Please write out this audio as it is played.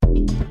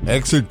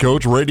Exit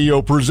Coach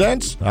Radio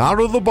presents Out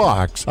of the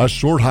Box, a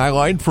short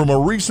highlight from a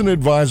recent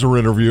advisor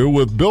interview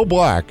with Bill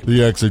Black,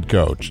 the Exit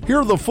Coach.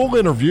 Hear the full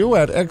interview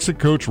at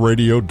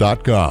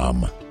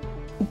exitcoachradio.com.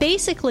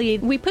 Basically,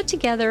 we put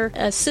together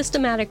a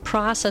systematic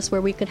process where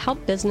we could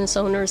help business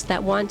owners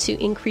that want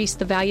to increase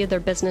the value of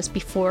their business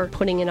before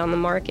putting it on the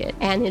market.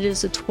 And it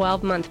is a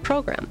 12-month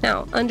program.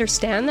 Now,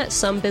 understand that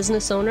some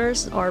business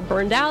owners are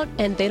burned out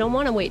and they don't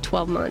want to wait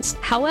 12 months.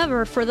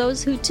 However, for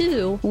those who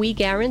do, we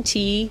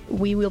guarantee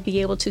we will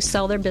be able to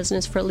sell their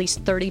business for at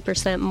least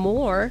 30%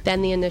 more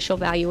than the initial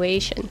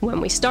valuation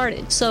when we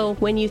started. So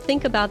when you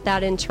think about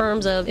that in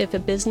terms of if a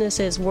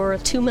business is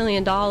worth $2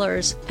 million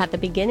at the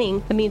beginning,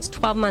 that means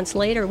 12 months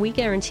later, we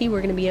guarantee we're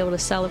going to be able to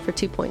sell it for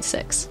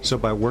 2.6. So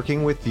by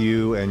working with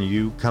you and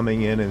you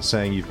coming in and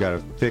saying you've got to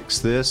fix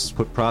this,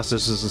 put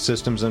processes and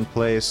systems in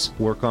place,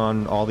 work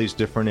on all these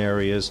different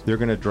areas, they're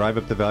going to drive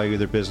up the value of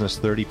their business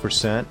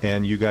 30%,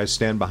 and you guys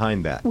stand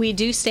behind that. We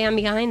do stand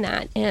behind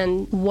that.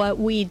 And what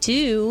we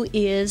do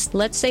is,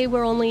 let's say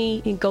we're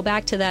only, go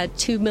back to that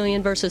 2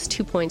 million versus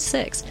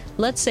 2.6.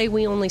 Let's say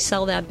we only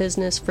sell that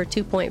business for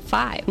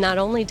 2.5. Not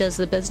only does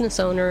the business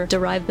owner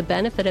derive the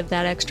benefit of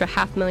that extra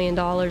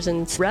 $500,000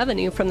 in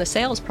revenue from the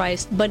sales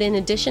price, but in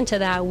addition to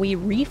that, we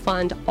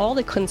refund all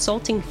the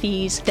consulting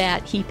fees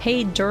that he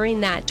paid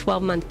during that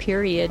 12-month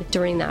period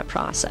during that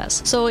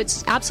process. So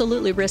it's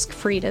absolutely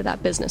risk-free to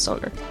that business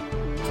owner.